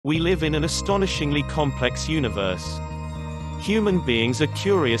We live in an astonishingly complex universe. Human beings are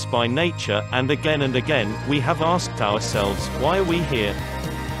curious by nature, and again, we have asked ourselves, why are we here?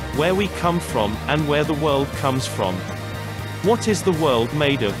 Where we come from, and where the world comes from. What is the world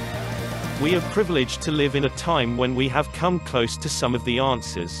made of? We are privileged to live in a time when we have come close to some of the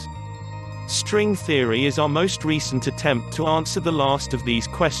answers. String theory is our most recent attempt to answer the last of these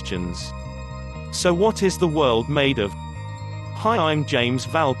questions. So what is the world made of? Hi, I'm James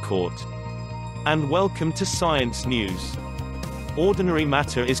Valcourt. And welcome to Science News. Ordinary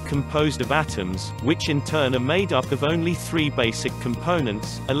matter is composed of atoms, which in turn are made up of only three basic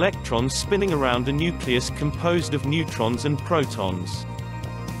components: electrons spinning around a nucleus composed of neutrons and protons.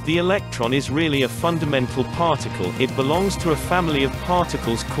 The electron is really a fundamental particle. It belongs to a family of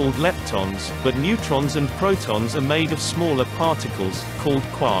particles called leptons, but neutrons and protons are made of smaller particles, called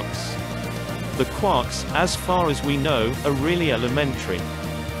quarks. The quarks, as far as we know, are really elementary.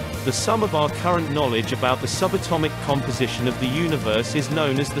 The sum of our current knowledge about the subatomic composition of the universe is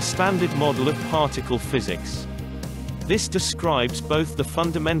known as the Standard Model of Particle Physics. This describes both the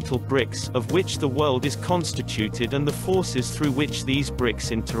fundamental bricks, of which the world is constituted, and the forces through which these bricks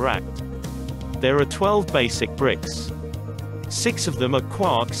interact. There are 12 basic bricks. 6 of them are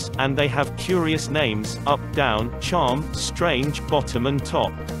quarks, and they have curious names: up, down, charm, strange, bottom and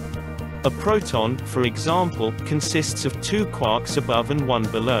top. A proton, for example, consists of 2 quarks above and 1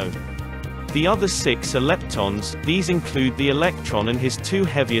 below. The other 6 are leptons. These include the electron and his 2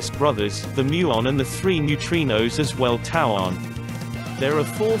 heaviest brothers, the muon, and the 3 neutrinos as well, tauon. There are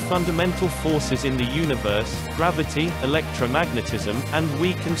 4 fundamental forces in the universe: gravity, electromagnetism, and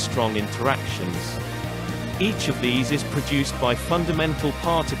weak and strong interactions. Each of these is produced by fundamental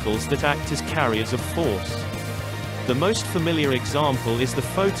particles that act as carriers of force. The most familiar example is the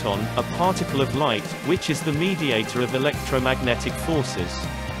photon, a particle of light, which is the mediator of electromagnetic forces.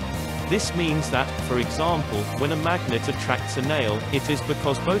 This means that, for example, when a magnet attracts a nail, it is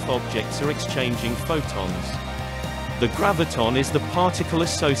because both objects are exchanging photons. The graviton is the particle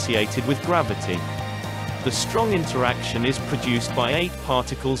associated with gravity. The strong interaction is produced by 8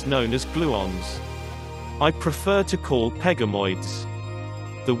 particles known as gluons. I prefer to call pegamoids.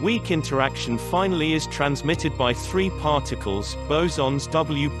 The weak interaction finally is transmitted by 3 particles, bosons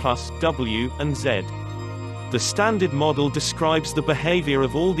W+, W, and Z. The Standard Model describes the behavior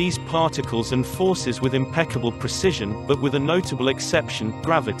of all these particles and forces with impeccable precision, but with a notable exception: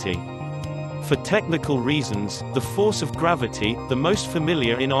 gravity. For technical reasons, the force of gravity, the most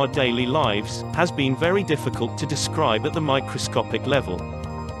familiar in our daily lives, has been very difficult to describe at the microscopic level.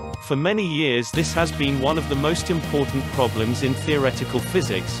 For many years this has been one of the most important problems in theoretical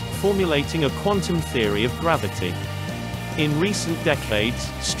physics, formulating a quantum theory of gravity. In recent decades,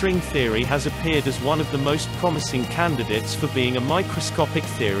 string theory has appeared as one of the most promising candidates for being a microscopic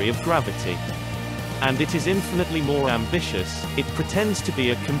theory of gravity. And it is infinitely more ambitious. It pretends to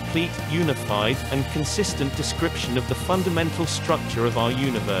be a complete, unified, and consistent description of the fundamental structure of our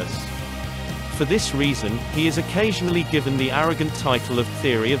universe. For this reason, he is occasionally given the arrogant title of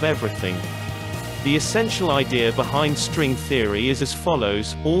theory of everything. The essential idea behind string theory is as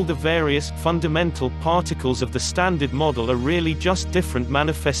follows: all the various, fundamental particles of the Standard Model are really just different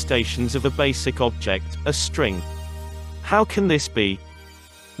manifestations of a basic object, a string. How can this be?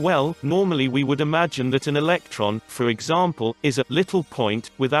 Well, normally we would imagine that an electron, for example, is a little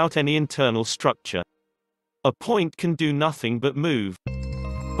point, without any internal structure. A point can do nothing but move.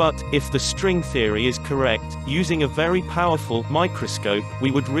 But, if the string theory is correct, using a very powerful microscope,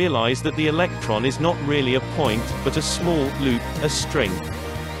 we would realize that the electron is not really a point, but a small loop, a string.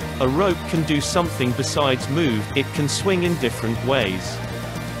 A rope can do something besides move; it can swing in different ways.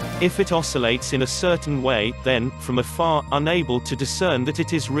 If it oscillates in a certain way, then, from afar, unable to discern that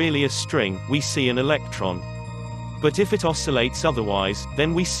it is really a string, we see an electron. But if it oscillates otherwise,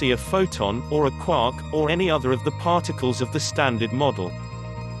 then we see a photon, or a quark, or any other of the particles of the Standard Model.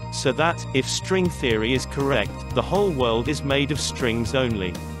 So that, if string theory is correct, the whole world is made of strings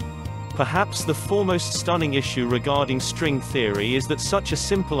only. Perhaps the foremost stunning issue regarding string theory is that such a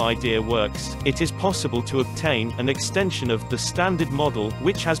simple idea works. It is possible to obtain an extension of the Standard Model,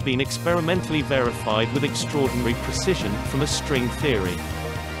 which has been experimentally verified with extraordinary precision, from a string theory.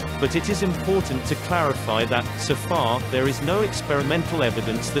 But it is important to clarify that, so far, there is no experimental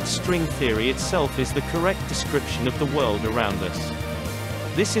evidence that string theory itself is the correct description of the world around us.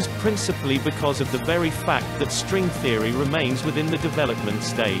 This is principally because of the very fact that string theory remains within the development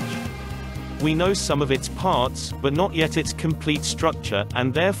stage. We know some of its parts, but not yet its complete structure,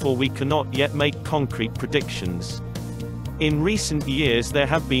 and therefore we cannot yet make concrete predictions. In recent years there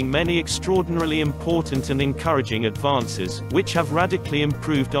have been many extraordinarily important and encouraging advances, which have radically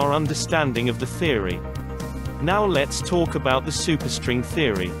improved our understanding of the theory. Now let's talk about the superstring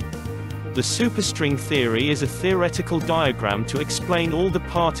theory. The superstring theory is a theoretical diagram to explain all the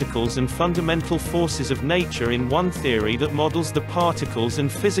particles and fundamental forces of nature in one theory that models the particles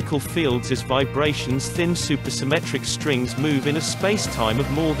and physical fields as vibrations. Thin supersymmetric strings move in a space-time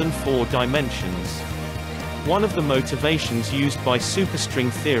of more than 4 dimensions. One of the motivations used by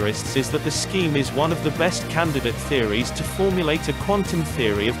superstring theorists is that the scheme is one of the best candidate theories to formulate a quantum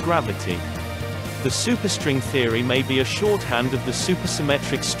theory of gravity. The superstring theory may be a shorthand of the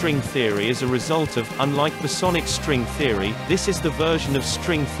supersymmetric string theory as a result of, unlike bosonic string theory, this is the version of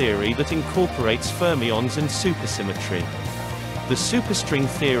string theory that incorporates fermions and supersymmetry. The superstring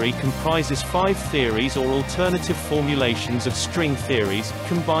theory comprises 5 theories or alternative formulations of string theories,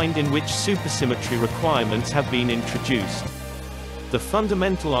 combined in which supersymmetry requirements have been introduced. The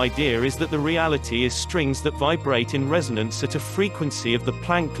fundamental idea is that the reality is strings that vibrate in resonance at a frequency of the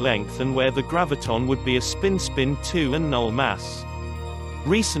Planck length and where the graviton would be a spin-spin 2 and null mass.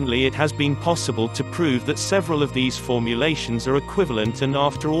 Recently it has been possible to prove that several of these formulations are equivalent, and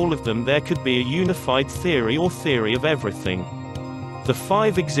after all of them there could be a unified theory or theory of everything. The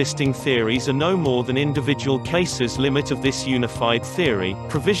 5 existing theories are no more than individual cases limit of this unified theory,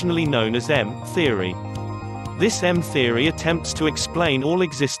 provisionally known as M theory. This M theory attempts to explain all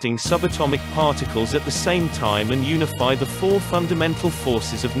existing subatomic particles at the same time and unify the 4 fundamental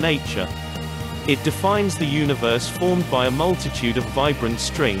forces of nature. It defines the universe formed by a multitude of vibrant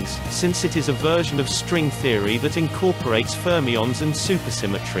strings, since it is a version of string theory that incorporates fermions and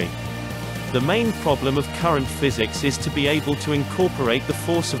supersymmetry. The main problem of current physics is to be able to incorporate the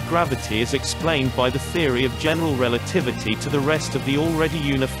force of gravity as explained by the theory of general relativity to the rest of the already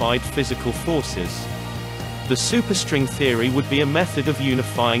unified physical forces. The superstring theory would be a method of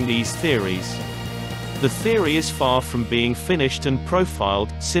unifying these theories. The theory is far from being finished and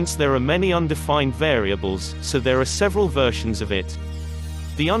profiled, since there are many undefined variables, so there are several versions of it.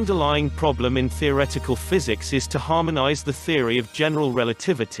 The underlying problem in theoretical physics is to harmonize the theory of general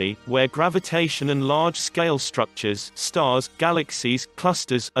relativity, where gravitation and large-scale structures, stars, galaxies,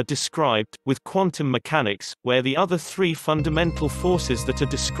 clusters, are described, with quantum mechanics, where the other 3 fundamental forces that are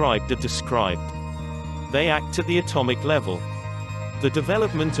described. They act at the atomic level. The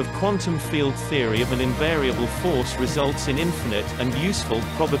development of quantum field theory of an invariable force results in infinite, and useful,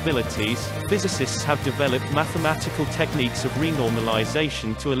 probabilities. Physicists have developed mathematical techniques of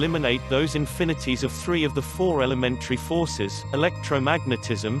renormalization to eliminate those infinities of 3 of the 4 elementary forces: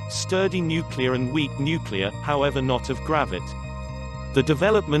 electromagnetism, sturdy nuclear and weak nuclear, however not of gravity. The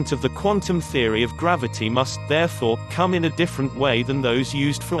development of the quantum theory of gravity must, therefore, come in a different way than those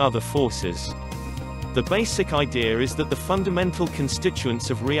used for other forces. The basic idea is that the fundamental constituents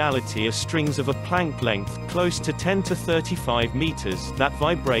of reality are strings of a Planck length, close to 10 to 35 meters, that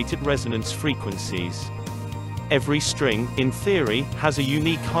vibrate at resonance frequencies. Every string, in theory, has a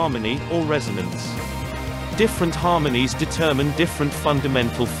unique harmony, or resonance. Different harmonies determine different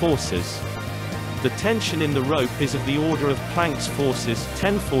fundamental forces. The tension in the rope is of the order of Planck's forces,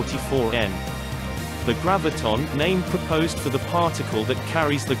 1044 N. The graviton, name proposed for the particle that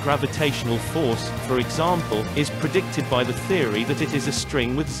carries the gravitational force, for example, is predicted by the theory that it is a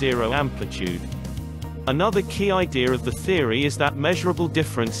string with 0 amplitude. Another key idea of the theory is that measurable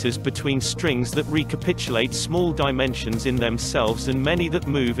differences between strings that recapitulate small dimensions in themselves and many that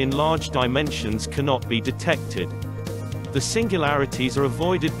move in large dimensions cannot be detected. The singularities are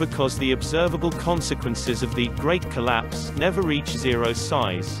avoided because the observable consequences of the Great Collapse never reach 0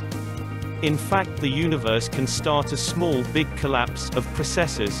 size. In fact, the universe can start a small Big Collapse of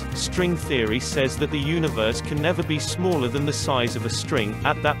processes. String theory says that the universe can never be smaller than the size of a string.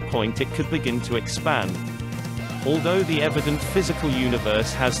 At that point it could begin to expand. Although the evident physical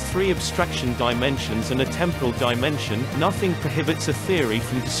universe has 3 abstraction dimensions and a temporal dimension, nothing prohibits a theory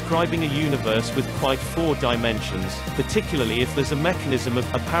from describing a universe with quite 4 dimensions, particularly if there's a mechanism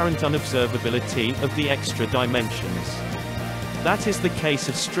of apparent unobservability of the extra dimensions. That is the case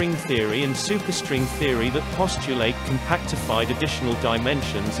of string theory and superstring theory that postulate compactified additional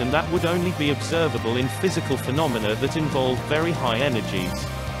dimensions, and that would only be observable in physical phenomena that involve very high energies.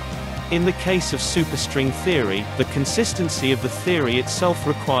 In the case of superstring theory, the consistency of the theory itself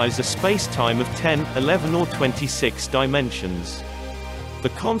requires a space-time of 10, 11 or 26 dimensions. The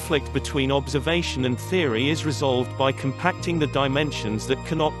conflict between observation and theory is resolved by compacting the dimensions that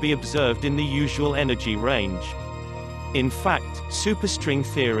cannot be observed in the usual energy range. In fact, superstring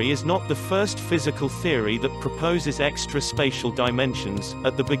theory is not the first physical theory that proposes extra spatial dimensions.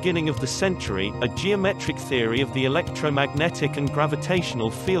 At the beginning of the century, a geometric theory of the electromagnetic and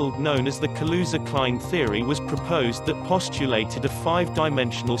gravitational field known as the Kaluza-Klein theory was proposed that postulated a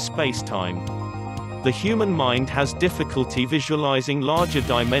five-dimensional spacetime. The human mind has difficulty visualizing larger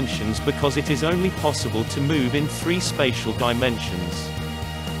dimensions because it is only possible to move in three spatial dimensions.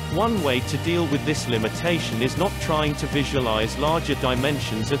 One way to deal with this limitation is not trying to visualize larger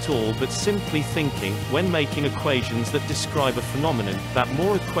dimensions at all but simply thinking, when making equations that describe a phenomenon, that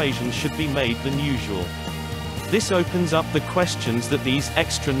more equations should be made than usual. This opens up the questions that these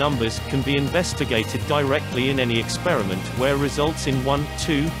extra numbers can be investigated directly in any experiment where results in 1,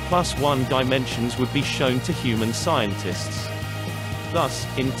 2, plus 1 dimensions would be shown to human scientists. Thus,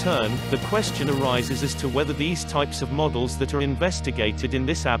 in turn, the question arises as to whether these types of models that are investigated in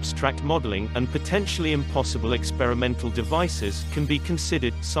this abstract modeling, and potentially impossible experimental devices, can be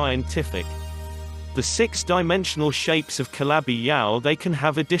considered scientific. The six-dimensional shapes of Calabi-Yau they can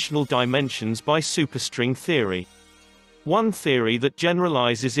have additional dimensions by superstring theory. One theory that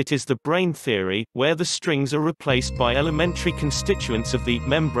generalizes it is the brane theory, where the strings are replaced by elementary constituents of the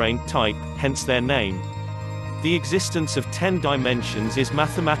membrane type, hence their name. The existence of 10 dimensions is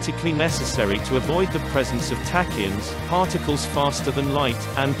mathematically necessary to avoid the presence of tachyons, particles faster than light,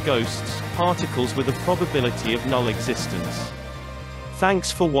 and ghosts, particles with a probability of null existence.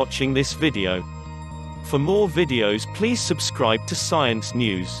 Thanks for watching this video. For more videos please subscribe to Science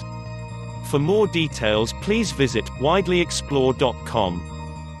News. For more details please visit widelyexplore.com.